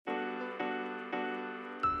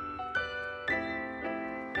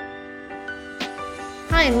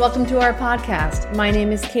Hi, and welcome to our podcast. My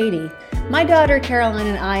name is Katie. My daughter Caroline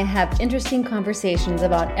and I have interesting conversations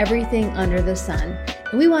about everything under the sun,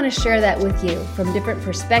 and we want to share that with you from different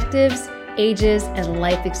perspectives, ages, and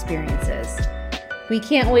life experiences. We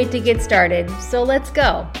can't wait to get started, so let's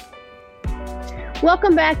go.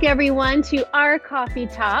 Welcome back, everyone, to our Coffee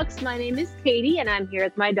Talks. My name is Katie, and I'm here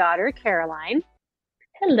with my daughter Caroline.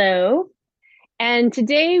 Hello. And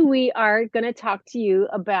today we are going to talk to you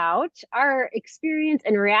about our experience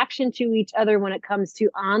and reaction to each other when it comes to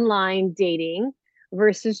online dating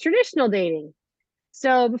versus traditional dating.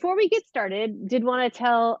 So before we get started, did want to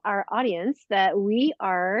tell our audience that we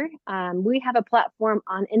have a platform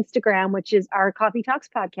on Instagram, which is our Coffee Talks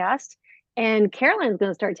podcast. And Caroline's going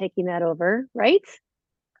to start taking that over, right?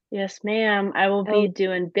 Yes, ma'am. I will be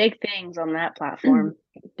doing big things on that platform.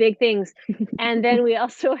 Big things. And then we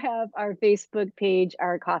also have our Facebook page,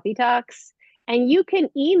 Our Coffee Talks. And you can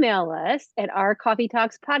email us at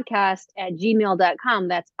ourcoffeetalkspodcast@gmail.com.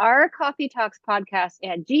 That's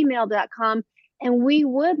ourcoffeetalkspodcast@gmail.com. And we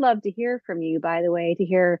would love to hear from you, by the way, to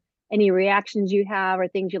hear any reactions you have or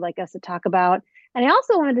things you'd like us to talk about. And I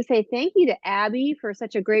also wanted to say thank you to Abby for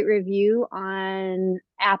such a great review on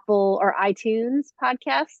Apple or iTunes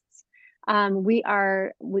podcasts.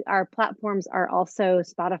 Our platforms are also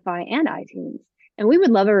Spotify and iTunes, and we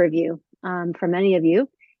would love a review from any of you.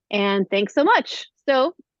 And thanks so much.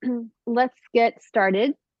 So let's get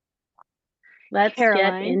started. Let's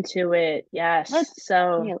Caroline, get into it. Yes. Let's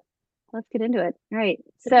get into it. All right.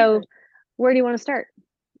 So where do you want to start?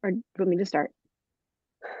 Or do you want me to start?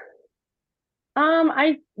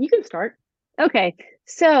 You can start. Okay.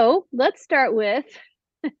 So let's start with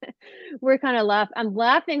we're kind of I'm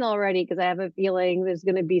laughing already because I have a feeling there's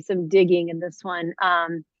going to be some digging in this one,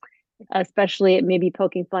 especially it may be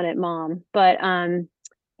poking fun at mom. But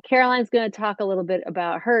Caroline's going to talk a little bit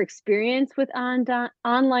about her experience with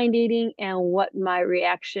online dating and what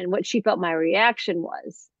she felt my reaction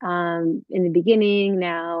was in the beginning,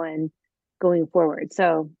 now, and going forward.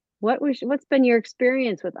 So what's been your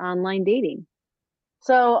experience with online dating?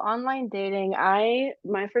 So online dating,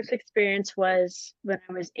 my first experience was when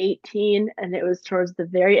I was 18, and it was towards the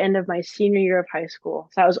very end of my senior year of high school.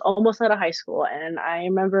 So I was almost out of high school, and I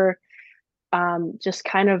remember just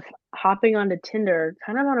kind of hopping onto Tinder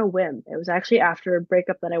kind of on a whim. It was actually after a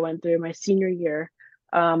breakup that I went through my senior year.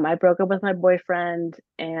 I broke up with my boyfriend,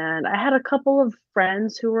 and I had a couple of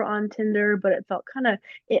friends who were on Tinder, but it felt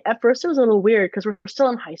at first it was a little weird because we're still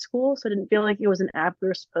in high school, so I didn't feel like it was an app we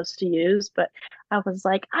were supposed to use, but I was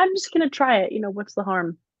like, I'm just going to try it. What's the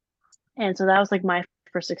harm? And so that was like my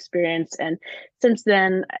first experience. And since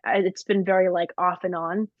then, it's been very like off and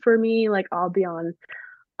on for me. Like I'll be on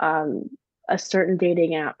a certain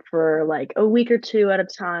dating app for like a week or two at a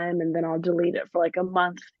time, and then I'll delete it for like a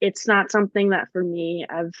month. It's not something that for me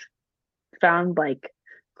I've found like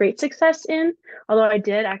great success in. Although I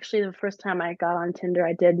did actually, the first time I got on Tinder,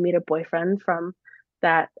 I did meet a boyfriend from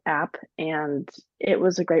that app, and it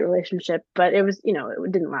was a great relationship, but it was,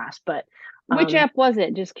 it didn't last. But which app was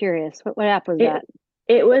it? Just curious. What app was that?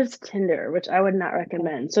 It was Tinder, which I would not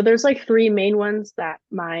recommend. So there's like three main ones that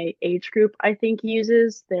my age group, I think,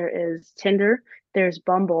 uses. There is Tinder, there's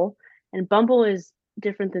Bumble, and Bumble is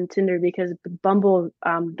different than Tinder because Bumble,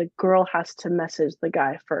 the girl has to message the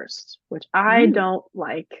guy first, which I don't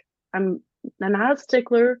like. I'm not a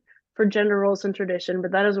stickler for gender roles and tradition,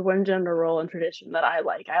 but that is one gender role and tradition that I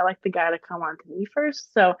like. I like the guy to come on to me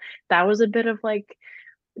first. So that was a bit of like,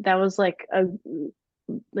 that was like a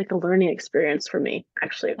learning experience for me.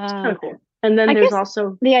 Actually, it was kind of cool. And then there's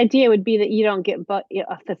also the idea would be that you don't get, but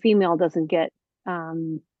the female doesn't get,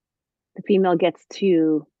 the female gets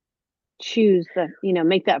to choose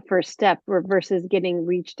make that first step versus getting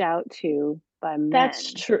reached out to by men.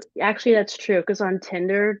 That's true. Actually, that's true. Because on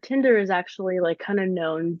Tinder is actually like kind of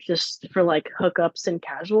known just for like hookups and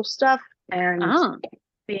casual stuff. And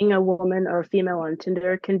being a woman or a female on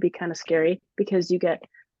Tinder can be kind of scary because you get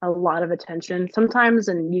a lot of attention sometimes,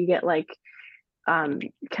 and you get like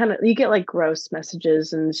you get like gross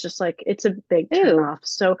messages, and it's just like it's a big turn off.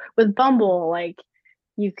 So with Bumble, like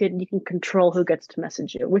you can control who gets to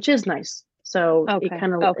message you, which is nice. So it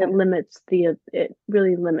kind of it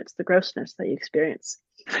really limits the grossness that you experience.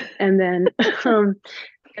 And then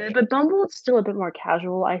but Bumble is still a bit more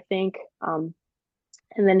casual, I think. And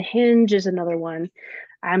then Hinge is another one.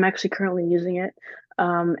 I'm actually currently using it.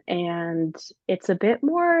 And it's a bit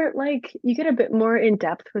more like you get a bit more in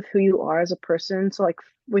depth with who you are as a person. So like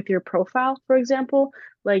with your profile, for example,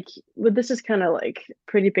 this is kind of like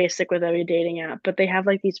pretty basic with every dating app, but they have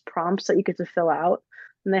like these prompts that you get to fill out,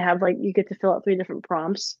 and they have like, you get to fill out 3 different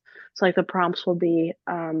prompts. So like the prompts will be,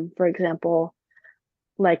 for example,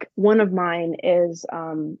 like one of mine is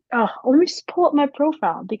oh, let me just pull up my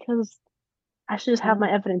profile because I should just have my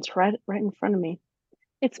Oh. evidence right in front of me.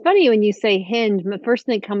 It's funny when you say hinge, the first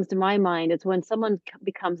thing that comes to my mind is when someone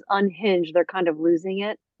becomes unhinged, they're kind of losing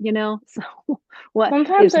it, you know? So what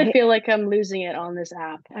Sometimes is I feel like I'm losing it on this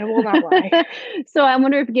app. I will not lie. so I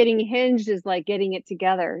wonder if getting hinged is like getting it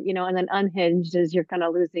together, you know, and then unhinged is you're kind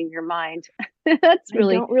of losing your mind. That's I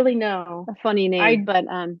really don't really know. a funny name, I but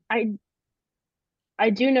I I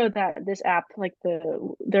do know that this app, like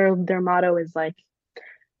their motto is like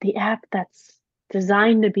the app that's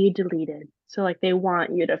designed to be deleted. So like they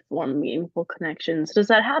want you to form meaningful connections. Does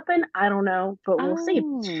that happen? I don't know, but we'll see.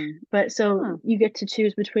 oh, But so huh. you get to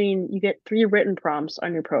choose between, you get three written prompts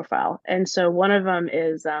on your profile. And so one of them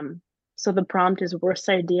is so the prompt is worst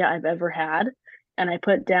idea I've ever had. And I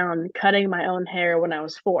put down cutting my own hair when I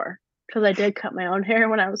was 4 because I did cut my own hair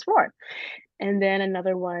when I was 4. And then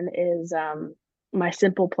another one is my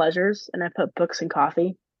simple pleasures, and I put books and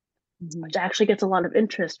coffee, Mhm. which actually gets a lot of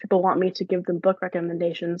interest. People want me to give them book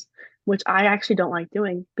recommendations, which I actually don't like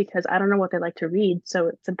doing because I don't know what they like to read, so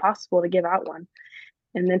it's impossible to give out one.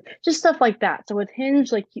 And then just stuff like that. So with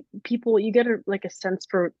Hinge, like people, you get a sense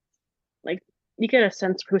for like you get a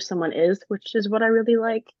sense for who someone is, which is what I really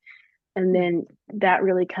like. And Hmm. then that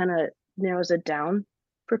really kind of narrows it down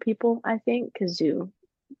for people, I think, because you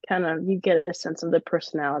get a sense of the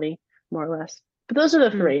personality more or less. But those are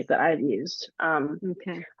the Hmm. three that I've used.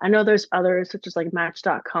 Okay. I know there's others such as like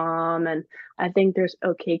Match.com, and I think there's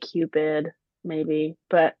OkCupid maybe,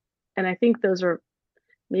 but and I think those are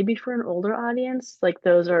maybe for an older audience. Like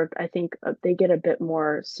those are, I think they get a bit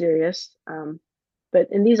more serious. But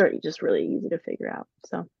these are just really easy to figure out.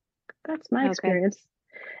 So that's my Okay. experience.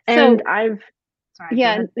 And So I've, sorry, go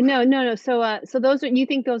yeah, ahead. no. So those are you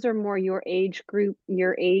think those are more your age group,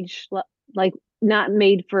 like not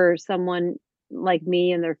made for someone like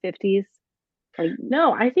me in their 50s? Like,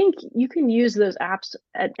 No, I think you can use those apps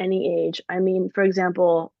at any age. I mean, for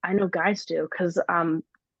example, I know guys do because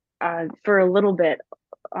for a little bit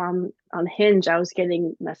on Hinge, I was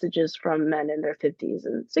getting messages from men in their 50s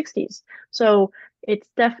and 60s. So it's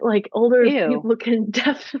definitely like ew.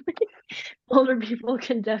 older people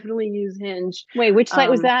can definitely use Hinge. Wait, which site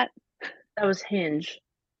was Um, that? that was Hinge.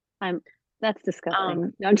 I'm that's disgusting.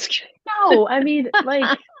 Um, No, I'm just no, I mean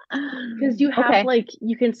like because you have okay. like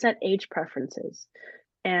you can set age preferences.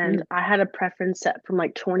 And Mm, I had a preference set from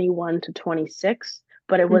like 21 to 26,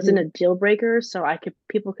 but it wasn't mhm, a deal breaker, so I could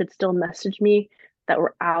people could still message me that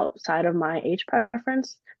were outside of my age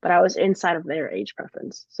preference, but I was inside of their age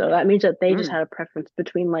preference. So that means that they just mm. had a preference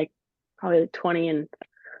between like probably 20 and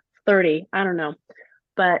 30. I don't know.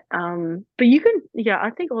 But you can, yeah,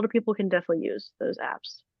 I think older people can definitely use those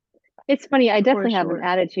apps It's funny. I for definitely have an sure.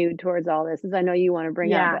 attitude towards all this, as I know you want to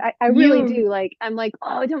bring up, Yeah. but I really You do. Like, I'm like,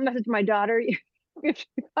 oh, don't message my daughter. You're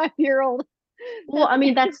 55-year-old. Well, That's I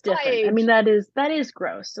mean, it's that's my different. I mean, age. that is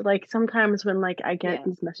gross. Like sometimes when like I get Yeah.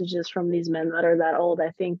 these messages from these men that are that old,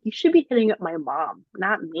 I think you should be hitting up my mom,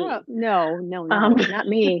 not Oh, me. no, Um, not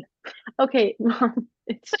me. okay, mom,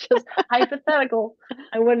 it's just hypothetical.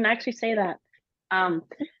 I wouldn't actually say that. Um,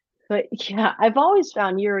 but yeah, I've always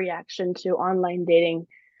found your reaction to online dating.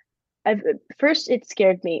 I've first it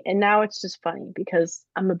scared me, and now it's just funny because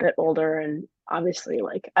I'm a bit older and obviously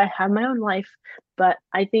like I have my own life, but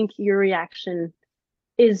I think your reaction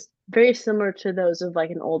is very similar to those of like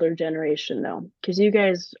an older generation though, because you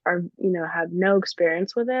guys are, have no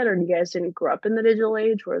experience with it, or you guys didn't grow up in the digital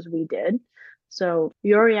age, whereas we did. So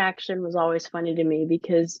your reaction was always funny to me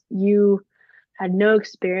because you had no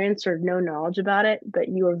experience or no knowledge about it, but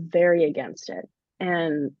you were very against it.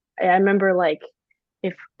 And I remember like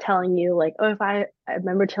if telling you like, oh, if I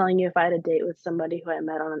remember telling you if I had a date with somebody who I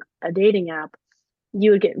met on a dating app,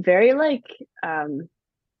 you would get very like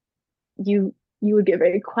you would get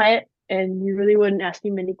very quiet and you really wouldn't ask me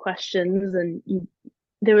many questions, and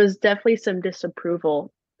there was definitely some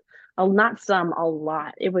disapproval. Not some, a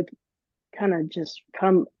lot. It would kind of just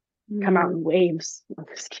come out Mm-hmm, in waves. I'm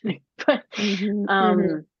just kidding. But mm-hmm,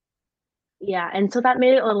 mm-hmm. um yeah, and so that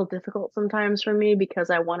made it a little difficult sometimes for me because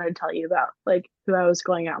I wanted to tell you about like who I was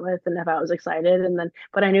going out with and if I was excited, and then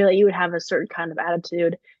but I knew that you would have a certain kind of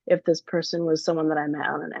attitude if this person was someone that I met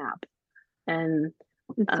on an app. And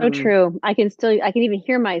It's so um true. I can even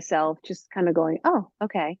hear myself just kind of going, oh,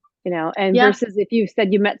 okay. You know, and yeah, versus if you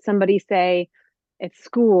said you met somebody, say, at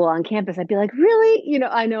school on campus, I'd be like, really? You know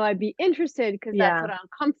I'd be interested because that's yeah. what I'm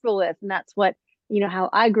comfortable with. And that's what, how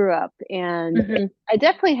I grew up. And Hmm. I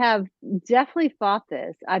definitely fought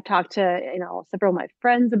this. I've talked to, several of my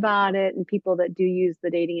friends about it and people that do use the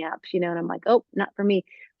dating apps, and I'm like, oh, not for me.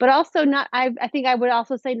 But also not, I think I would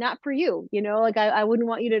also say not for you, like I wouldn't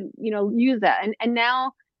want you to, use that. And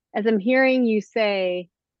now as I'm hearing you say,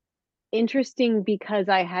 interesting because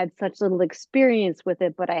I had such little experience with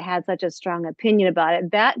it, but I had such a strong opinion about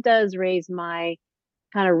it. That does raise my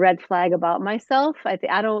kind of red flag about myself.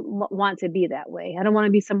 I don't want to be that way. I don't want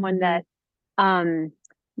to be someone Hmm. um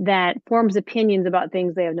that forms opinions about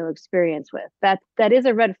things they have no experience with. That is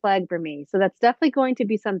a red flag for me. So that's definitely going to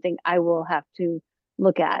be something I will have to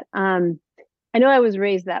look at. I know I was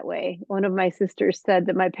raised that way. One of my sisters said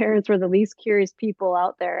that my parents were the least curious people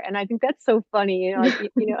out there, and I think that's so funny. Like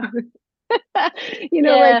like Yeah.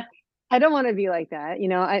 I don't want to be like that,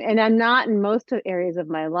 and I'm not in most areas of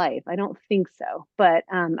my life. I don't think so, but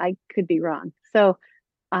I could be wrong. So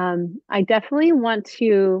I definitely want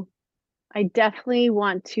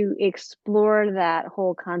to explore that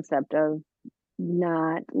whole concept of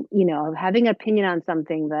not, of having an opinion on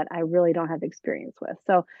something that I really don't have experience with.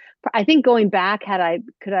 So I think going back, could I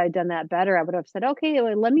have done that better, I would have said, okay,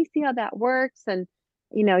 well, let me see how that works. And,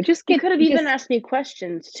 just You could have even just, asked me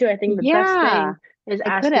questions too. I think the best yeah, thing is I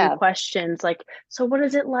could asking have. questions like, so what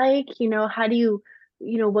is it like? How do you,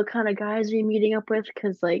 what kind of guys are you meeting up with?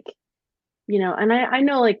 Because like, and I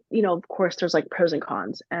know like, of course there's like pros and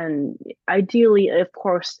cons. And ideally, of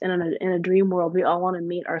course, in a dream world, we all want to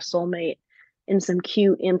meet our soulmate in some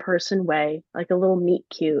cute in-person way, like a little meet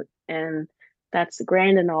cute. And that's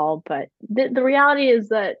grand and all, but the reality is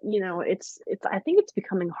that, it's I think it's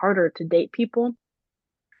becoming harder to date people,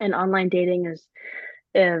 and online dating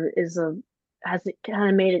is a has it kind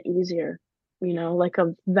of made it easier. Like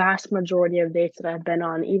a vast majority of dates that I've been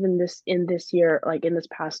on, even this year, like in this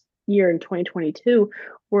past year in 2022,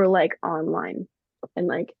 were like online. And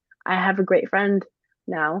like I have a great friend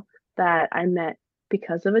now that I met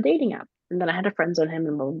because of a dating app. And then I had a friend zone him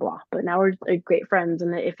and blah blah blah. But now we're great friends.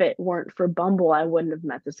 And if it weren't for Bumble, I wouldn't have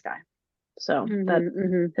met this guy. So that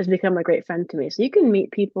Hmm. has become a great friend to me. So you can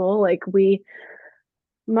meet people like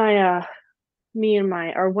my me and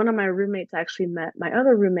my or one of my roommates actually met my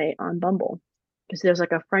other roommate on Bumble, because there's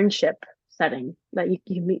like a friendship setting that you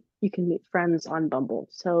can meet friends on Bumble.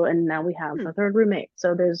 So and now we have Hmm. a third roommate.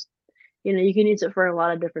 So there's you can use it for a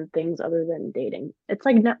lot of different things other than dating. It's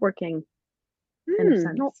like networking in a Well,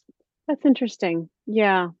 sense. that's interesting.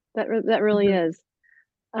 Yeah, that really Hmm. is.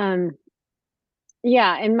 Um,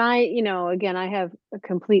 yeah, and again, I have a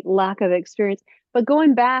complete lack of experience. But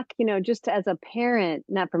going back, just as a parent,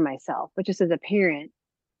 not for myself, but just as a parent,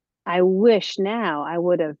 I wish now I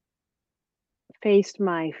would have faced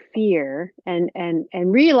my fear and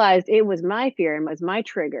realized it was my fear and was my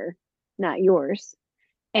trigger, not yours,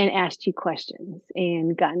 and asked you questions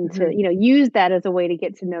and gotten to, Hmm. use that as a way to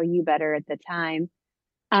get to know you better at the time.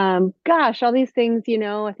 Gosh, all these things,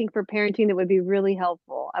 I think for parenting that would be really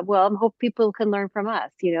helpful. Well, I hope people can learn from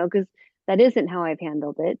us, because that isn't how I've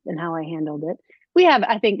handled it and how I handled it. We have,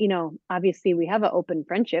 I think, obviously we have an open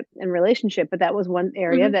friendship and relationship, but that was one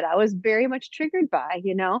area Hmm. that I was very much triggered by.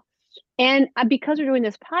 And because we're doing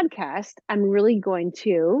this podcast, I'm really going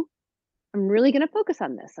to focus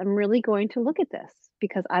on this. I'm really going to look at this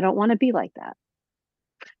because I don't want to be like that.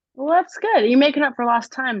 Well, that's good. You're making up for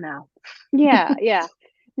lost time now. Yeah, yeah.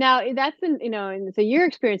 Now that's been, and so your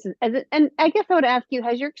experiences and I guess I would ask you,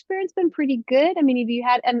 has your experience been pretty good? I mean, have you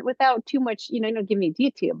had, and without too much, give me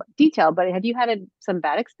detail, but have you had some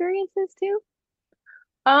bad experiences too?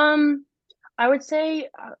 Um, I would say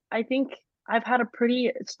I think I've had a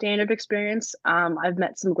pretty standard experience. I've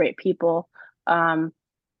met some great people. Um,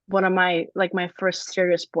 one of my first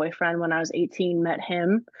serious boyfriend when I was 18, met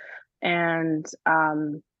him, and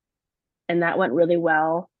and that went really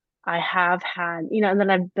well. I have had, and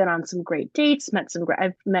then I've been on some great dates,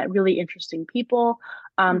 I've met really interesting people.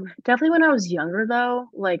 Mm. Definitely when I was younger though,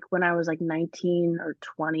 like when I was like 19 or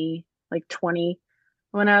 20, like 20,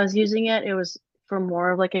 when I was using it, it was for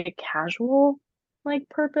more of like a casual like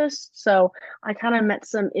purpose. So I kind of met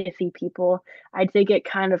some iffy people. I did get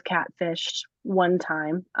kind of catfished one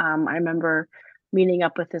time. I remember meeting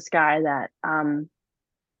up with this guy that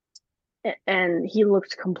and he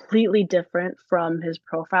looked completely different from his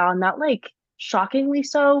profile, not like shockingly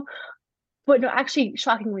so, but no, actually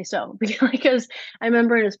shockingly so, because I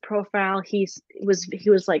remember in his profile he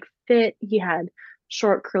was like fit, he had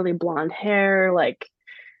short curly blonde hair, like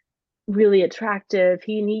really attractive.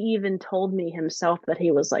 He even told me himself that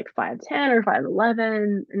he was like 5'10" or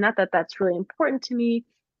 5'11", not that that's really important to me,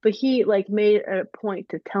 but he like made a point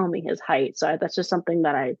to tell me his height. So that's just something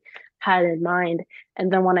that I had in mind.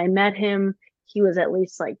 And then when I met him, he was at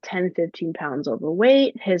least like 10, 15 pounds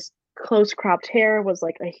overweight. His close cropped hair was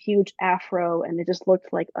like a huge afro and it just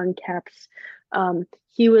looked like unkept.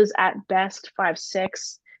 He was at best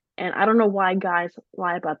 5'6". And I don't know why guys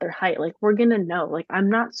lie about their height. Like, we're gonna know. Like, I'm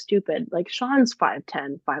not stupid. Like, Sean's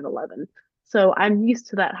 5'10", 5'11". So I'm used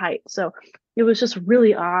to that height. So it was just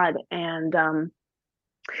really odd. And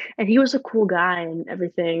he was a cool guy and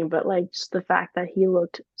everything, but like just the fact that he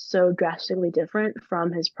looked so drastically different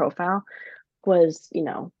from his profile was,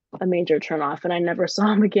 a major turn off. And I never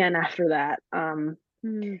saw him again after that. Mm.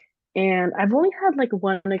 And I've only had like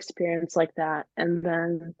one experience like that.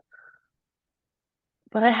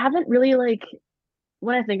 But I haven't really like,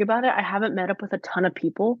 when I think about it, I haven't met up with a ton of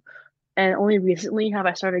people. And only recently have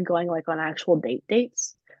I started going like on actual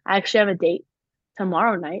dates. I actually have a date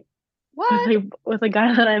tomorrow night with What? a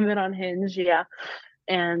guy that I met on Hinge. Yeah.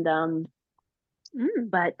 And Mm.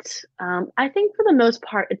 but I think for the most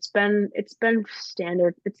part it's been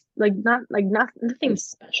standard. It's like not nothing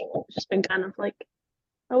special. It's just been kind of like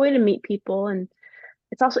a way to meet people, and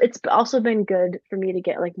it's also been good for me to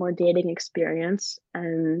get like more dating experience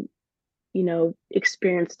and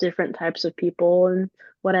experience different types of people and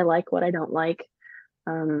what I like, what I don't like.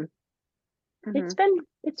 Um Hmm.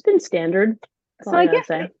 it's been standard. That's all So I I gotta guess,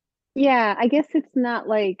 say. yeah, I guess it's not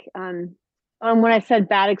like, when I said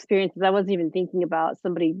bad experiences, I wasn't even thinking about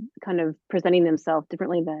somebody kind of presenting themselves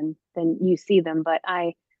differently than you see them, but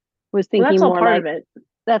I was Well, that's thinking all more part like of it.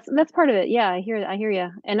 that's part of it. Yeah, I hear you.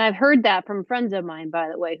 And I've heard that from friends of mine, by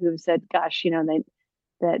the way, who've said, gosh, that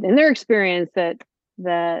in their experience that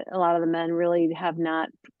a lot of the men really have not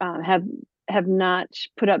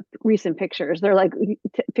put up recent pictures. They're like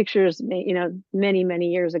pictures, many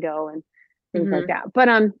years ago and things like Hmm. that. But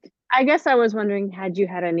I guess I was wondering, had you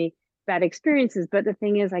had any bad experiences? But the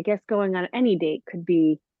thing is, I guess going on any date could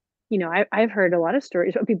be, I've heard a lot of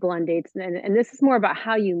stories about people on dates, and this is more about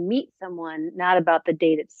how you meet someone, not about the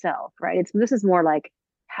date itself, right? This is more like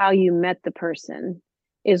how you met the person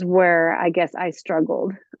is where I guess I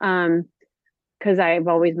struggled. Because I've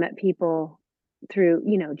always met people through,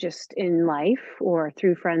 just in life or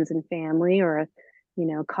through friends and family or,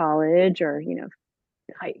 college or,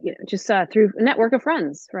 just through a network of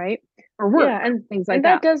friends, right? Or Yeah, work, and things like and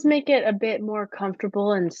that that. does make it a bit more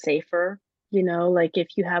comfortable and safer, like if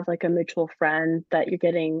you have like a mutual friend that you're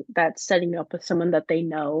getting that's setting you up with someone that they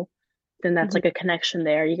know, then that's Mhm. like a connection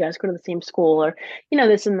there. You guys go to the same school or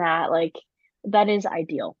this and that. Like that is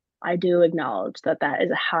ideal. I do acknowledge that that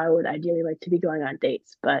is how I would ideally like to be going on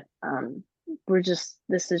dates, but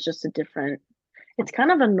this is just a different, it's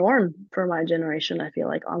kind of a norm for my generation. I feel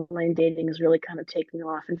like online dating is really kind of taking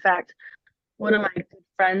off. In fact, one of my good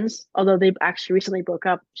friends, although they actually recently broke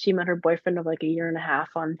up, she met her boyfriend of like a year and a half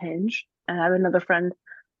on Hinge. And I have another friend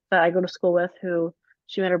that I go to school with who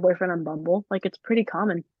she met her boyfriend on Bumble. Like it's pretty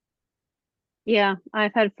common. Yeah,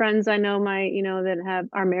 I've had friends I know that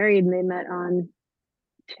are married and they met on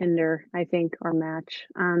Tinder, I think, or Match.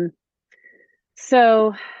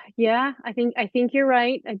 So yeah, I think you're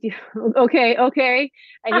right. I do. Okay, okay.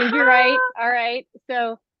 I think you're right. Aha! All right.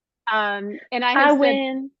 So, and I I have said,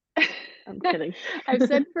 win. I'm kidding. I've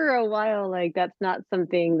said for a while, like that's not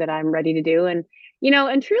something that I'm ready to do. And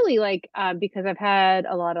and truly, like, because I've had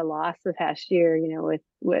a lot of loss the past year,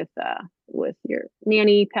 with your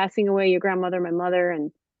nanny passing away, your grandmother, my mother,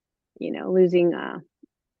 and losing,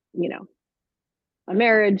 you know, a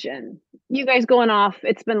marriage, and you guys going off.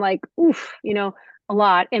 It's been like, oof, a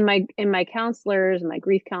lot. And my counselors, my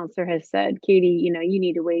grief counselor has said, Katie, you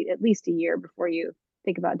need to wait at least a year before you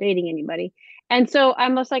think about dating anybody. And so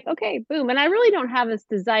I'm just like, okay, boom. And I really don't have this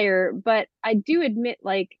desire, but I do admit,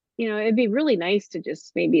 like, it'd be really nice to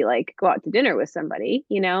just maybe like go out to dinner with somebody,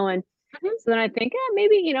 and Mhm. so then I think,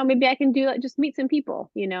 maybe I can do like just meet some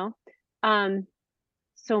people. Um,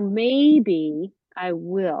 so maybe I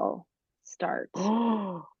will start.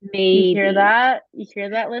 Oh, you hear Maybe. that? You hear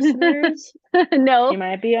that, listeners? She No.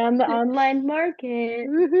 might be on the online market.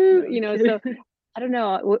 No, Woohoo. I'm kidding. So I don't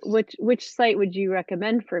know. Which site would you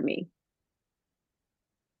recommend for me?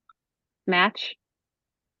 Match,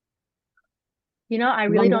 I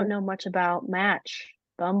really don't Bumble, know much about Match.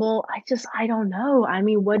 Bumble, I don't know. I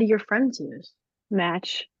mean, what do your friends use?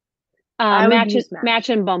 Match. I would Match, use Match Match.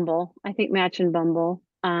 and Bumble. I think Match and Bumble.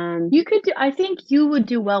 I think you would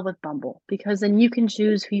do well with Bumble because then you can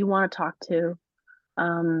choose who you want to talk to.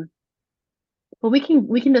 Um, but we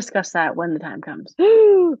can discuss that when the time comes.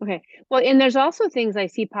 Okay. Well, and there's also things I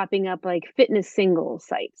see popping up like fitness single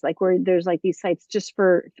sites, like where there's like these sites just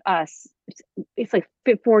for us. It's like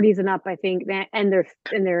fit 40s and up, I think, and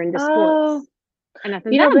they're into sports. Oh, And I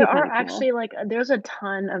think that would there be kind are of cool. actually like there's a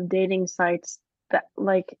ton of dating sites that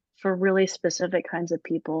like for really specific kinds of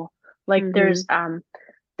people. Like Hmm.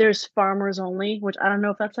 there's Farmers Only, which I don't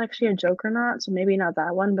know if that's actually a joke or not, so maybe not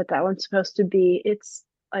that one, but that one's supposed to be it's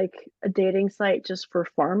like a dating site just for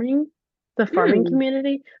farming, the farming Mm,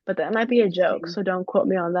 community, but that might be a joke, interesting. so don't quote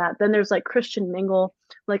me on that. Then there's like Christian Mingle.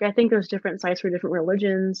 Like I think there's different sites for different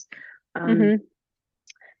religions. Um, Hmm.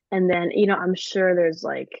 and then, I'm sure there's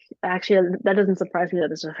like actually that doesn't surprise me that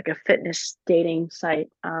there's like a fitness dating site.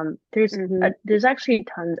 Hmm. There's actually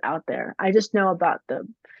tons out there. I just know about the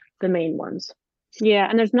main ones. Yeah,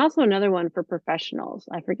 and there's also another one for professionals.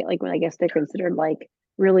 I forget, like when I guess they're considered like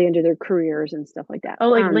really into their careers and stuff like that. Oh,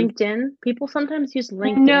 like LinkedIn. People sometimes use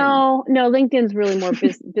LinkedIn. No, no, LinkedIn's really more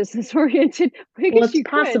business oriented. But I Well, guess it's you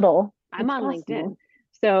could. possible. I'm It's on LinkedIn. possible.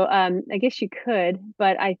 So I guess you could,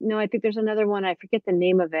 but I no, I think there's another one. I forget the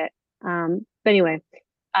name of it. But anyway,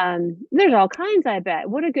 there's all kinds, I bet.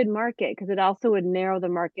 What a good market, because it also would narrow the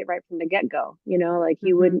market right from the get-go. Like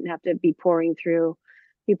you Hmm. wouldn't have to be pouring through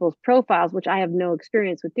people's profiles, which I have no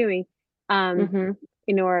experience with doing. Um, Hmm.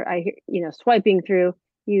 or swiping through,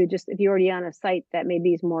 you just if you're already on a site that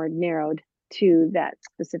maybe is more narrowed to that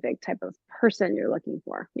specific type of person you're looking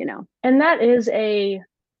for. And that is a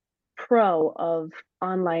pro of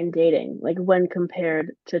online dating, like when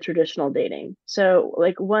compared to traditional dating. So,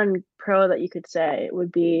 like one pro that you could say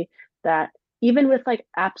would be that even with like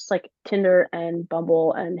apps like Tinder and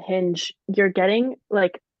Bumble and Hinge, you're getting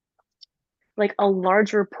like a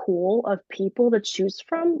larger pool of people to choose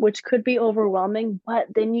from, which could be overwhelming, but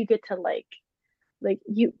then you get to like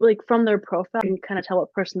you like from their profile you can kind of tell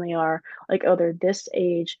what person they are, like, oh, they're this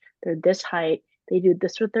age, they're this height, they do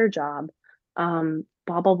this with their job,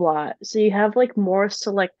 blah blah blah. So you have like more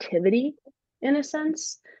selectivity in a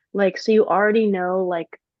sense, like so you already know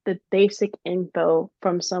like the basic info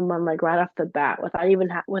from someone like right off the bat without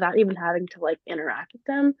even having to like interact with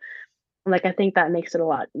them. And like I think that makes it a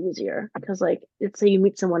lot easier because like let's say you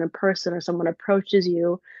meet someone in person or someone approaches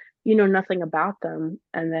you, you know nothing about them,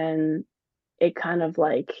 and then it kind of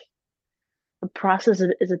like the process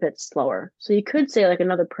is a bit slower. So you could say like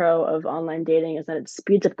another pro of online dating is that it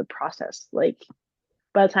speeds up the process. Like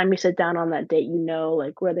by the time you sit down on that date, you know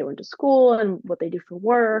like where they went to school and what they do for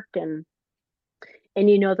work, and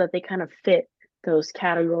you know that they kind of fit those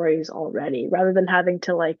categories already rather than having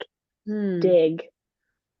to like Hmm. dig,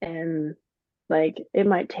 and like it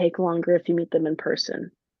might take longer if you meet them in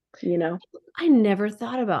person, you know? I never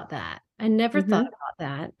thought about that. I never thought Hmm.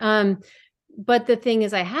 about that. But the thing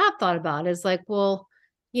is I have thought about is like, well,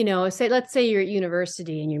 let's say you're at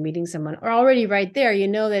university and you're meeting someone, or already right there, you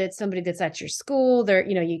know that it's somebody that's at your school. They're,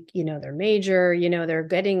 you know their major, they're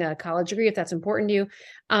getting a college degree if that's important to you.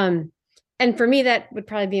 Um, and for me, that would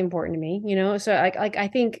probably be important to me. So I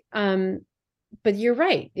think, but you're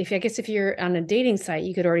right. I guess if you're on a dating site,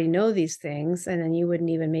 you could already know these things, and then you wouldn't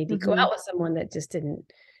even maybe go Hmm. out with someone that just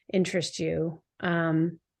didn't interest you. I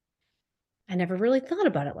never really thought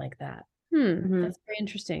about it like that. Hmm. That's very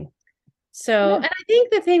interesting. So, Yeah. and I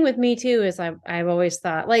think the thing with me too is I've always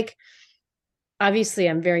thought like obviously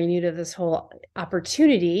I'm very new to this whole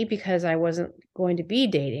opportunity because I wasn't going to be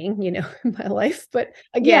dating, in my life. But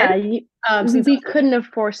again, Yeah, since I we was couldn't have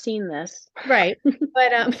foreseen this. right.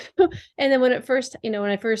 But and then when I first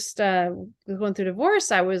was going through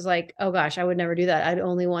divorce, I was like, oh gosh, I would never do that. I'd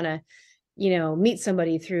only want to, meet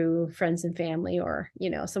somebody through friends and family or,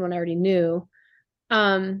 someone I already knew.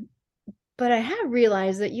 Um, but I have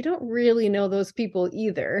realized that you don't really know those people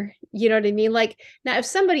either. You know what I mean? Like now, if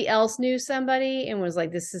somebody else knew somebody and was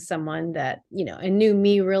like, this is someone that, and knew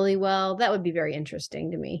me really well, that would be very interesting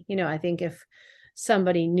to me. I think if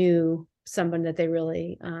somebody knew someone that they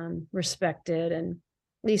really respected, and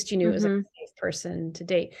at least you knew it was like Hmm. a safe person to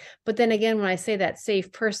date. But then again, when I say that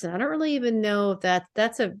safe person, I don't really even know if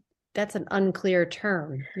that's an unclear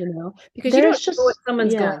term, because you don't There's know what just,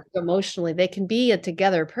 someone's going yeah. through emotionally. They can be a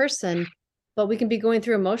together person, but we can be going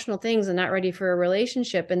through emotional things and not ready for a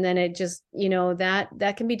relationship, and then it just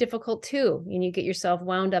that can be difficult too, and you get yourself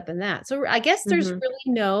wound up in that. So I guess there's Hmm. really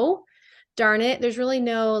no, darn it, there's really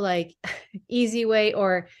no like easy way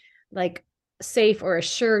or like safe or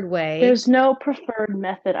assured way. There's no preferred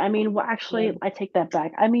method. I mean, well, Yeah. actually, I take that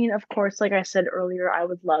back. I mean, of course, like I said earlier, I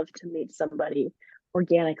would love to meet somebody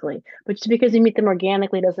organically, but just because you meet them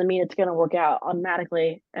organically doesn't mean it's going to work out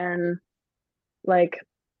automatically. And like,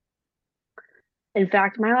 in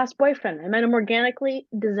fact, my last boyfriend, I met him organically,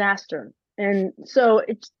 disaster. And so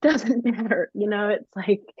it doesn't matter, It's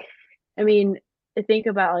like, I mean, I think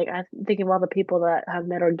about like I think of all the people that have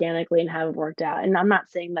met organically and haven't worked out. And I'm not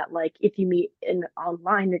saying that like if you meet in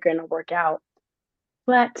online you're going to work out,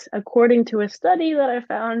 but according to a study that I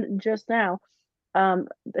found just now,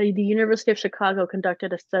 the University of Chicago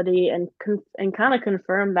conducted a study and kind of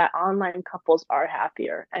confirmed that online couples are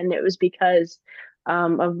happier, and it was because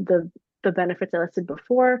of the benefits I listed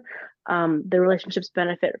before. The relationships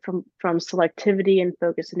benefit from selectivity and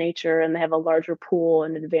focused nature, and they have a larger pool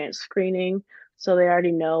and advanced screening, so they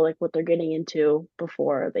already know like what they're getting into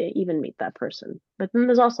before they even meet that person. But then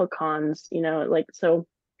there's also cons, like so.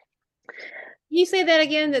 Can you say that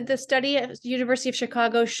again? That the study at the University of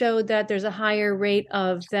Chicago showed that there's a higher rate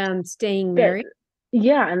of them staying Yeah, married.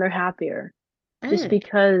 yeah, and they're happier just Mm.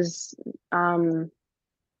 because and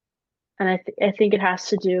I think it has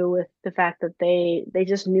to do with the fact that they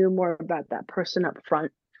just knew more about that person up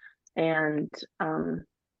front, and um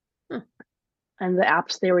Huh. and the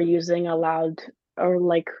apps they were using allowed or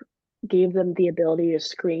like gave them the ability to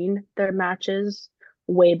screen their matches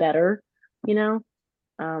way better, you know.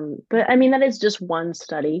 But I mean that is just one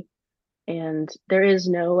study, and there is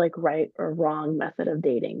no like right or wrong method of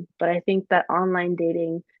dating. But I think that online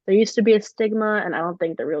dating, there used to be a stigma, and I don't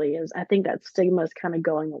think there really is. I think that stigma is kind of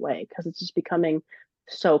going away because it's just becoming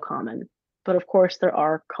so common. But of course there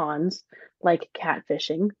are cons, like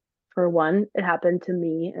catfishing. For one, it happened to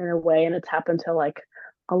me in a way, and it's happened to like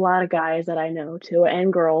a lot of guys that I know too,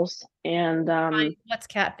 and girls. And What's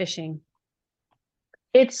catfishing?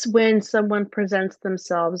 it's when someone presents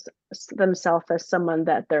themselves as someone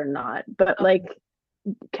that they're not. But Oh, like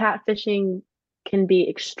catfishing can be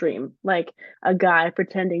extreme, like a guy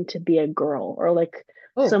pretending to be a girl, or like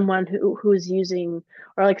oh, someone who's using,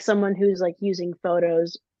 or like someone who's like using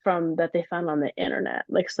photos from that they found on the internet,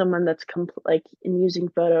 like someone that's like in using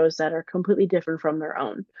photos that are completely different from their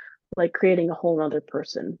own, like creating a whole other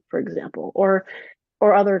person, for example, or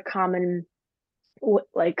other common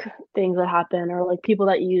like things that happen, or like people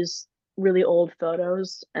that use really old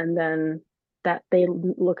photos and then that they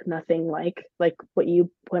look nothing like what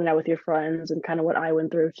you pointed out with your friends and kind of what I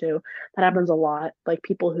went through too. That happens a lot. Like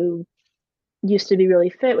people who used to be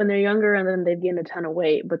really fit when they're younger and then they've gained a ton of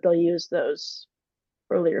weight, but they'll use those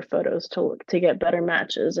earlier photos to get better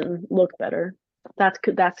matches and look better. That's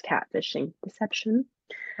catfishing, deception.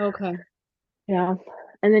 okay. Yeah.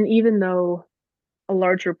 And then even though a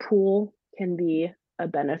larger pool can be a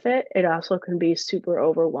benefit, it also can be super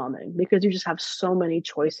overwhelming because you just have so many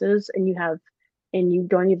choices, and you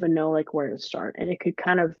don't even know like where to start. And it could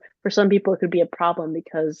kind of, for some people, it could be a problem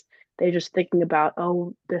because they're just thinking about,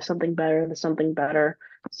 oh, there's something better.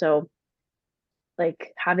 So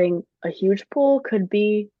like having a huge pool could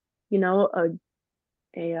be,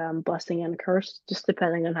 a blessing and a curse, just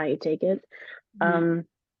depending on how you take it. Mhm. Um,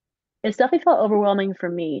 it's definitely felt overwhelming for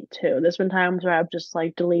me too. There's been times where I've just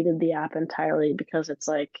like deleted the app entirely because it's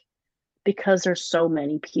like because there's so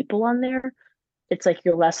many people on there, it's like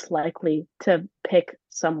you're less likely to pick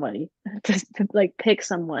somebody, to like pick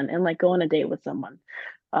someone and like go on a date with someone.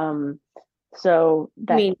 Um, so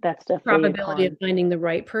I mean, that's definitely a probability of con. finding the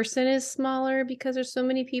right person is smaller because there's so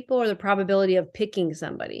many people, or the probability of picking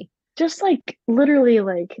somebody. Just like literally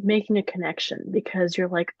like making a connection because you're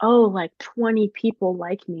like, oh, like 20 people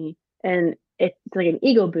like me, and it's like an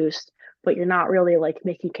ego boost, but you're not really like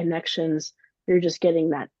making connections. You're just getting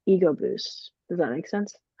that ego boost. Does that make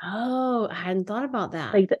sense? Oh, I hadn't thought about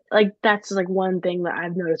that. Like that's like one thing that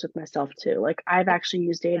I've noticed with myself too. Like I've actually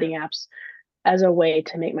used dating apps as a way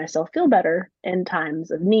to make myself feel better in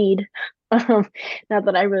times of need. Not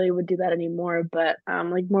that I really would do that anymore, but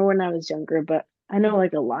like more when I was younger. But I know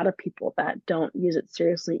like a lot of people that don't use it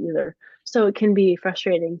seriously either. So it can be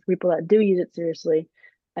frustrating for people that do use it seriously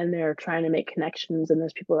and they're trying to make connections, and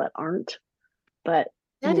there's people that aren't. But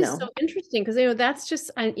That is so interesting because that's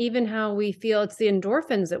just even how we feel. It's the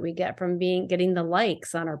endorphins that we get from getting the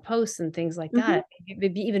likes on our posts and things like mhm, that.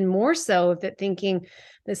 It'd be even more so if it thinking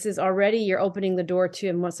this is already you're opening the door to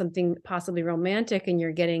and what something possibly romantic, and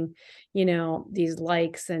you're getting, these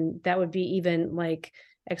likes, and that would be even like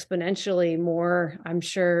exponentially more, I'm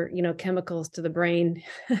sure, chemicals to the brain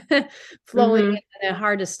flowing, mhm, and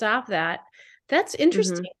hard to stop that. That's mhm,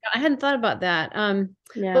 interesting. I hadn't thought about that.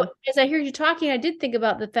 yeah. But as I hear you talking, I did think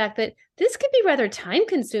about the fact that this could be rather time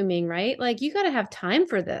consuming, right? Like you got to have time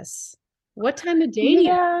for this. What time of day do you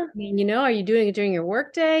have? Yeah. I mean, are you doing it during your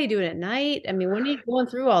work day? You doing it at night? I mean, when are you going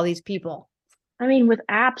through all these people? I mean, with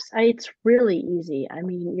apps, it's really easy. I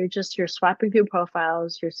mean, you're swiping through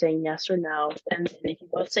profiles, you're saying yes or no, and then if you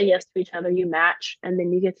both say yes to each other, you match, and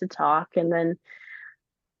then you get to talk, and then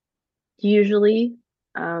usually,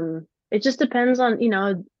 it just depends on,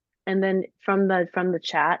 and then from the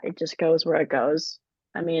chat, it just goes where it goes.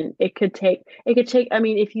 I mean, I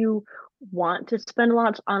mean, if you want to spend a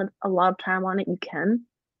lot of time on it, you can,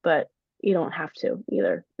 but you don't have to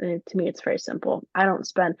either. And to me, it's very simple. I don't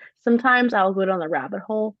spend, sometimes I'll go down the rabbit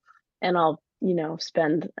hole and I'll,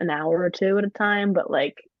 spend an hour or two at a time, but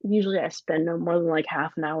like usually I spend no more than like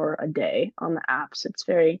half an hour a day on the apps. It's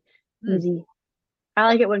very easy. I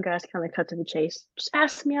like it when guys kind of cut to the chase. Just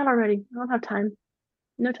ask me out already. I don't have time.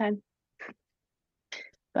 No time.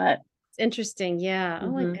 But It's interesting. Yeah.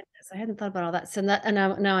 Oh my mhm. goodness. I hadn't thought about all that. So that, and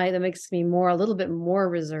that makes me a little bit more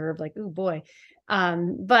reserved, like, oh boy.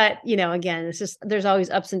 But again, it's just, there's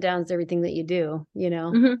always ups and downs to everything that you do,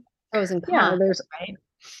 Mhm. pros and Yeah, cons, right?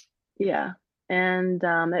 yeah. And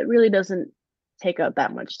it really doesn't take up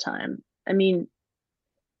that much time. I mean,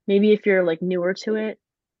 maybe if you're like newer to it,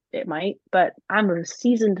 it might, but I'm a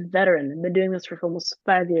seasoned veteran. I've been doing this for almost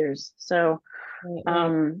 5 years. So Right.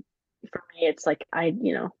 for me it's like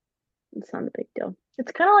it's not a big deal.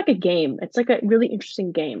 It's kind of like a game. It's like a really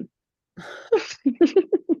interesting game.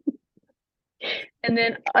 And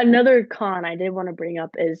then another con I did want to bring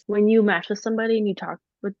up is when you match with somebody and you talk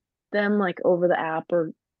with them like over the app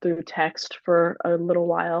or through text for a little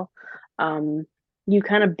while, you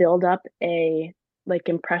kind of build up a like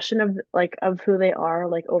impression of who they are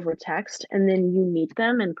like over text, and then you meet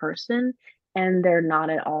them in person and they're not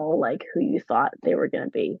at all like who you thought they were going to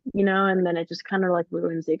be, and then it just kind of like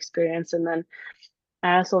ruins the experience. And then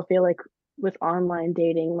I also feel like with online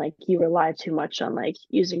dating, like you rely too much on like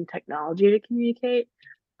using technology to communicate,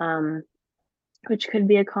 um, which could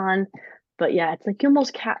be a con. But yeah, it's like you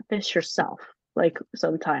almost catfish yourself, like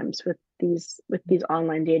sometimes with these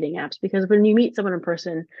online dating apps, because when you meet someone in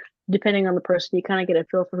person, depending on the person, you kind of get a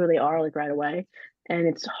feel for who they are like right away. And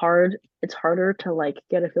it's harder to like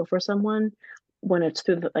get a feel for someone when it's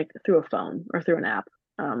through a phone or through an app.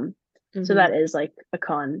 So Mhm. that is like a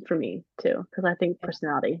con for me too, because I think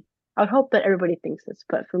personality. I would hope that everybody thinks this,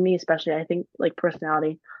 but for me especially, I think like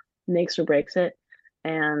personality makes or breaks it,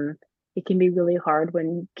 and it can be really hard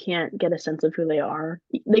when you can't get a sense of who they are.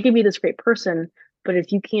 They can be this great person, but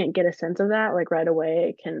if you can't get a sense of that like right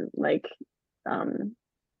away, um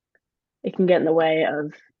it can get in the way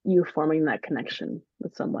of you forming that connection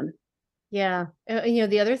with someone. Yeah.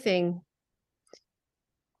 The other thing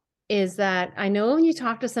is that I know when you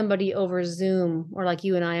talk to somebody over Zoom, or like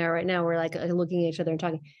you and I are right now, we're like looking at each other and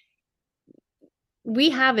talking,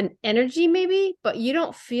 we have an energy maybe, but you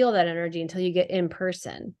don't feel that energy until you get in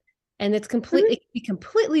person. And it can be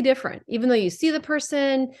completely different. Even though you see the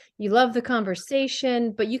person, you love the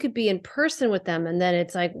conversation, but you could be in person with them and then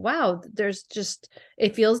it's like, wow,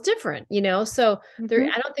 it feels different, So Mm-hmm.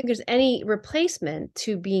 I don't think there's any replacement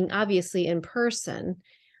to being obviously in person.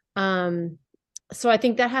 Um, so I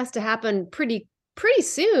think that has to happen pretty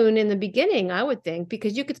soon in the beginning, I would think,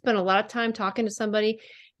 because you could spend a lot of time talking to somebody,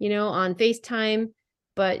 on FaceTime,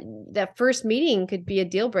 but that first meeting could be a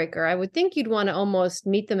deal breaker. I would think you'd want to almost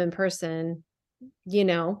meet them in person,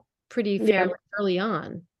 pretty Yeah. fairly early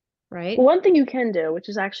on, right? Well, one thing you can do, which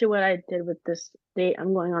is actually what I did with this date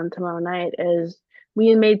I'm going on tomorrow night, is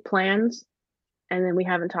we made plans and then we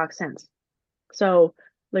haven't talked since. So,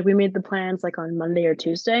 like, we made the plans like on Monday or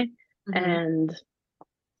Tuesday, Mm-hmm. and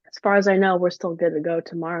as far as I know, we're still good to go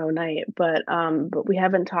tomorrow night. But we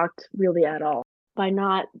haven't talked really at all. By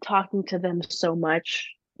not talking to them so much,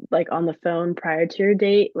 like on the phone prior to your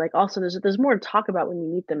date, like also there's more to talk about when you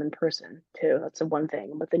meet them in person too. That's the one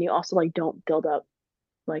thing. But then you also like don't build up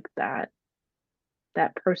like that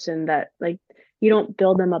person that like you don't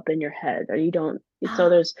build them up in your head, or you don't.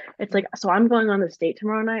 So it's like, so I'm going on this date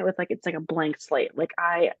tomorrow night with like it's like a blank slate. Like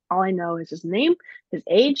all I know is his name, his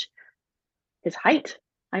age, his height.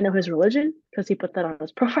 I know his religion because he put that on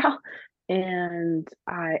his profile, and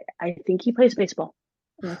I think he plays baseball.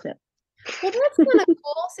 And that's it. Well, that's kind of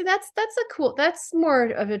cool. See, that's more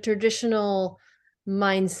of a traditional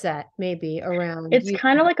mindset maybe around It's you.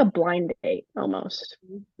 kind of like a blind date almost.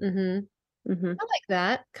 Mm-hmm. Hmm. I like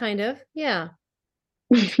that kind of. Yeah.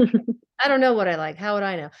 I don't know what I like. How would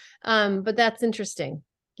I know? But that's interesting.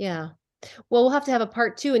 Yeah. Well, we'll have to have a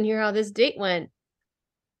part two and hear how this date went.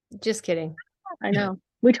 Just kidding. I know.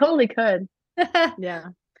 We totally could. Yeah.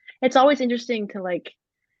 It's always interesting to like,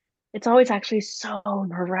 it's always actually so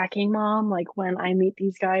nerve-wracking, Mom, like when I meet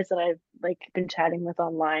these guys that I've like been chatting with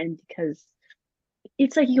online, because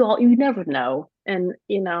it's like you never know. And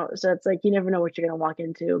so it's like you never know what you're gonna walk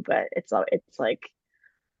into, but it's like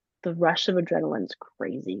the rush of adrenaline's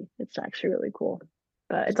crazy. It's actually really cool.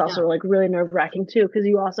 But it's Yeah. also like really nerve-wracking too, because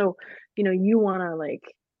you also, you wanna like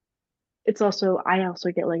it's also I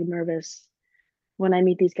also get like nervous when I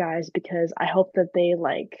meet these guys because I hope that they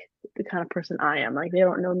like the kind of person I am. Like they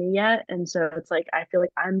don't know me yet. And so it's like I feel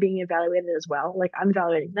like I'm being evaluated as well. Like I'm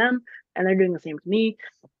evaluating them and they're doing the same to me.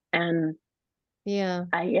 And Yeah.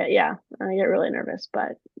 I get really nervous,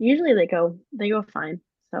 but usually they go fine.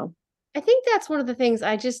 So I think that's one of the things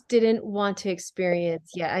I just didn't want to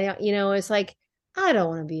experience. Yeah, it's like I don't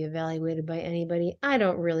want to be evaluated by anybody. I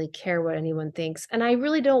don't really care what anyone thinks, and I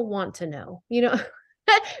really don't want to know.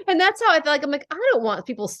 And that's how I feel like I'm like I don't want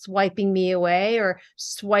people swiping me away or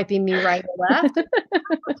swiping me right or left.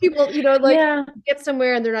 People, like yeah, get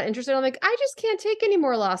somewhere and they're not interested. I'm like, I just can't take any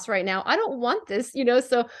more loss right now. I don't want this.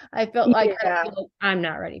 So I kind of yeah, feel like I'm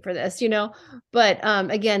not ready for this. But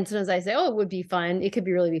again, sometimes I say, oh, it would be fun. It could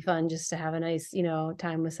be really be fun just to have a nice,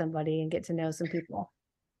 time with somebody and get to know some people.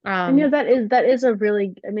 and Um, that is a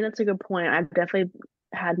really, I mean, that's a good point. I've definitely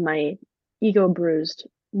had my ego bruised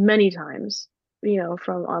many times,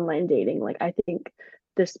 from online dating. Like I think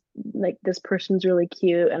this this person's really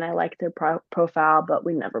cute and I like their profile, but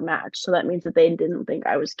we never matched. So that means that they didn't think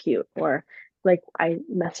I was cute, or like I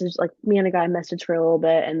messaged, like me and a guy messaged for a little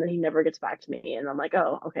bit and then he never gets back to me and I'm like,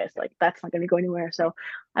 oh, okay, so like that's not going to go anywhere. So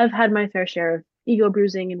I've had my fair share of ego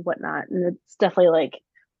bruising and whatnot, and it's definitely like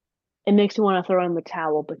it makes me want to throw in the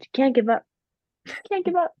towel, but you can't give up. Can't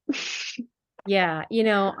give up. yeah,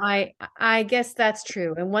 I guess that's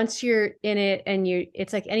true. And once you're in it and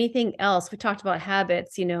it's like anything else. We talked about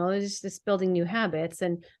habits, it's just building new habits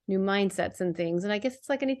and new mindsets and things. And I guess it's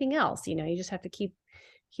like anything else, you just have to keep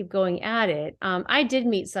going at it. I did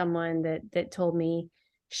meet someone that told me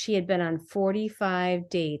she had been on 45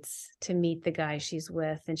 dates to meet the guy she's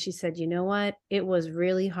with. And she said, you know what? It was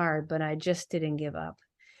really hard, but I just didn't give up.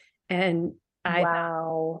 And I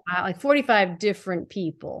Wow. like 45 different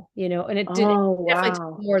people, and it Oh, definitely took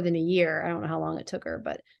wow. more than a year. I don't know how long it took her,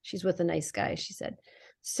 but she's with a nice guy, she said.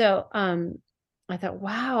 So, I thought,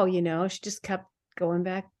 wow, she just kept going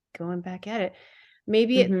back at it. Hmm.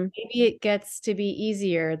 Maybe it gets to be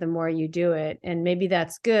easier the more you do it, and maybe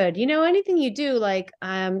that's good. Anything you do, like,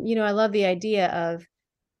 I love the idea of,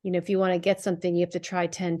 if you want to get something, you have to try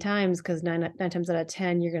 10 times because nine times out of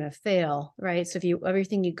 10, you're going to fail. Right. So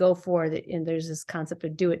everything you go for that, and there's this concept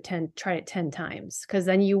of try it 10 times because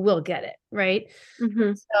then you will get it. Right.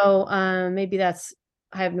 Hmm. So, maybe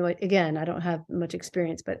again, I don't have much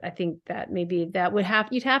experience, but I think that maybe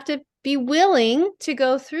you'd have to be willing to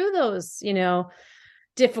go through those,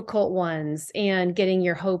 difficult ones and getting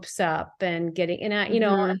your hopes up and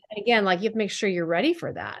Hmm. again, like you have to make sure you're ready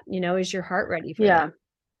for that. Is your heart ready for that? Yeah.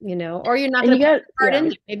 Or you're not And going you to put get, your heart yeah. in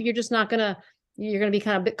there. Maybe you're going to be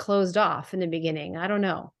kind of a bit closed off in the beginning. I don't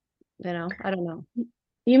know. I don't know.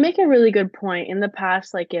 You make a really good point. In the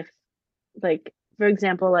past, like if, like, for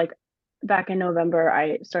example, like back in November,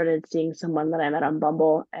 I started seeing someone that I met on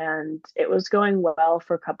Bumble and it was going well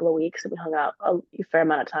for a couple of weeks and we hung out a fair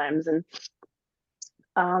amount of times.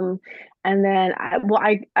 Um, and then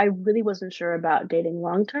I really wasn't sure about dating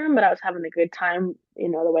long term, but I was having a good time, the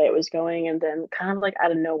way it was going. And then kind of like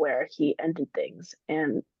out of nowhere, he ended things.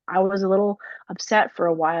 And I was a little upset for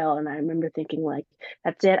a while. And I remember thinking like,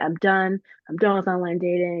 that's it, I'm done. I'm done with online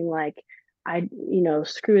dating. Like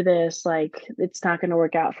screw this. Like it's not gonna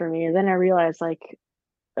work out for me. And then I realized like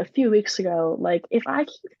a few weeks ago, like if I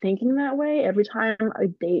keep thinking that way every time a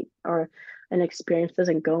date or an experience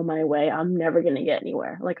doesn't go my way, I'm never gonna get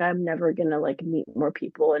anywhere. Like I'm never gonna like meet more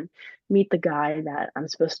people and meet the guy that I'm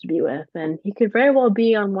supposed to be with. And he could very well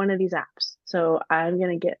be on one of these apps. So I'm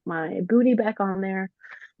gonna get my booty back on there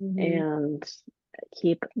Mhm. and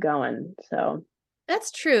keep going. So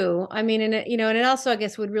That's true. I mean, and it also, I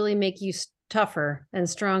guess, would really make you tougher and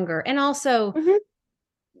stronger. And also, mhm.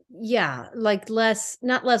 yeah, like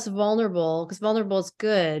not less vulnerable, because vulnerable is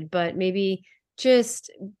good, but maybe just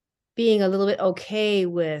being a little bit okay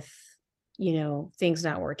with, things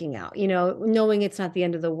not working out, knowing it's not the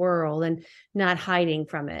end of the world and not hiding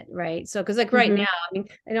from it. Right. So, because like right now, Mhm. I mean,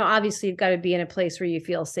 I know obviously you've got to be in a place where you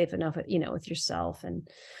feel safe enough, with yourself and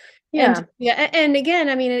Yeah. yeah, and again,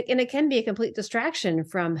 I mean, it can be a complete distraction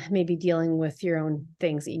from maybe dealing with your own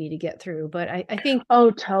things that you need to get through. But I think, Oh,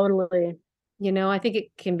 totally. I think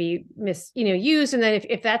it can be used. And then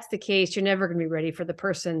if that's the case, you're never going to be ready for the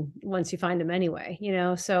person once you find them anyway.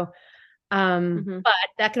 So, Mhm. but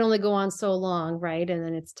that can only go on so long, right? And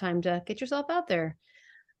then it's time to get yourself out there,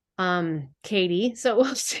 Katie. So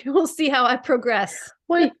we'll see how I progress.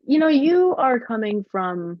 Well, you are coming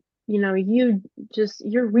from,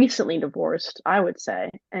 you're recently divorced, I would say,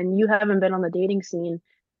 and you haven't been on the dating scene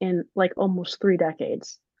in like almost 3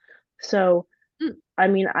 decades. So, Mm, I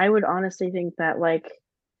mean, I would honestly think that like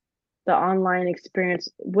the online experience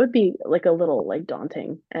would be like a little like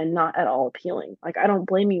daunting and not at all appealing. Like, I don't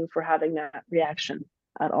blame you for having that reaction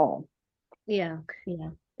at all. yeah, yeah.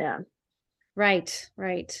 Yeah. Right,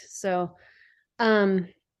 right. So, um,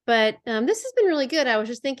 But this has been really good. I was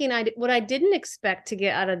just thinking, what I didn't expect to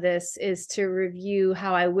get out of this is to review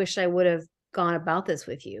how I wish I would have gone about this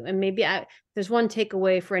with you. And maybe there's one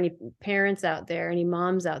takeaway for any parents out there, any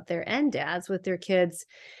moms out there and dads with their kids,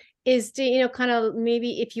 is to, kind of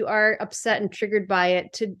maybe if you are upset and triggered by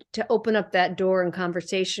it, to open up that door and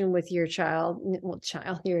conversation with your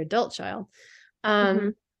your adult child,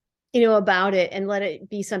 about it, and let it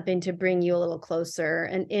be something to bring you a little closer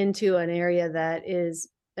and into an area that is,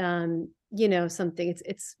 something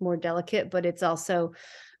it's more delicate, but it's also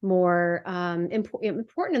more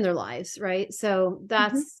important in their lives. Right. So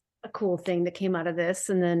that's a cool thing that came out of this.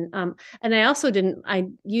 And then, and I also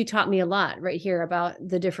you taught me a lot right here about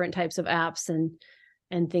the different types of apps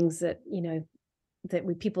and things that,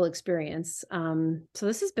 people experience. So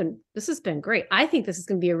this has been great. I think this is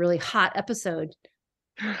going to be a really hot episode.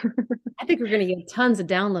 I think we're going to get tons of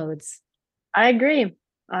downloads. I agree.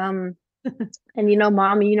 And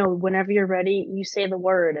Mom, whenever you're ready, you say the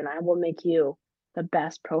word and I will make you the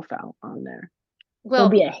best profile on there. Well,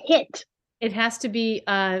 it'll be a hit. It has to be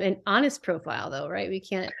an honest profile though, right? We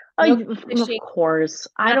can't. Of course.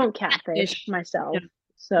 I don't catfish myself.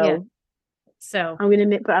 So you're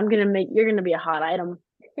going to be a hot item.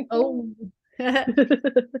 Oh,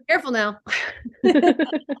 careful now.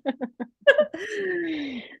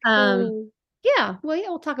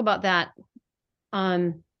 We'll talk about that.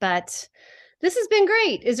 But this has been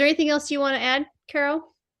great. Is there anything else you want to add, Carol?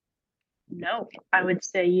 No, I would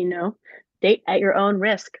say, date at your own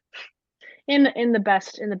risk in the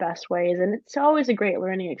best ways. And it's always a great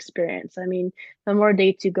learning experience. I mean, the more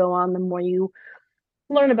dates you go on, the more you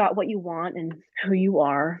learn about what you want and who you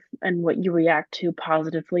are and what you react to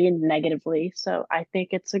positively and negatively. So I think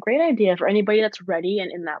it's a great idea for anybody that's ready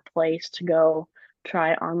and in that place to go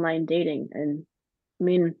try online dating. And I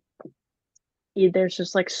mean, there's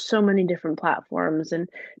just like so many different platforms and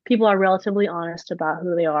people are relatively honest about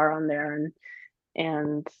who they are on there,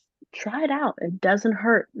 and try it out. It doesn't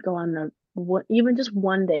hurt. Go on even just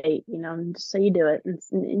one date, and just say you do it,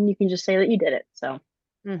 and you can just say that you did it. So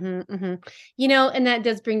and that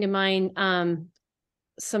does bring to mind,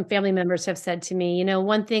 some family members have said to me,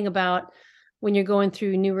 one thing about when you're going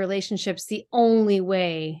through new relationships, the only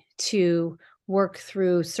way to work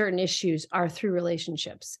through certain issues are through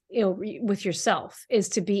relationships, with yourself, is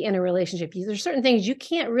to be in a relationship. There's certain things you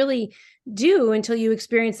can't really do until you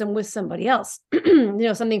experience them with somebody else,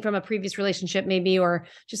 something from a previous relationship maybe, or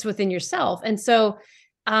just within yourself. And so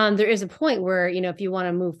there is a point where, if you want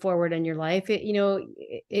to move forward in your life,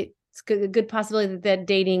 it's a good possibility that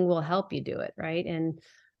dating will help you do it. Right. And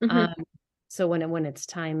so when it's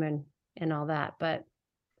time and all that, but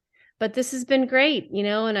this has been great,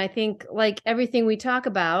 and I think like everything we talk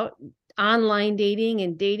about, online dating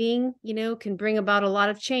and dating, can bring about a lot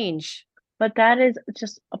of change. But that is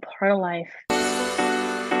just a part of life.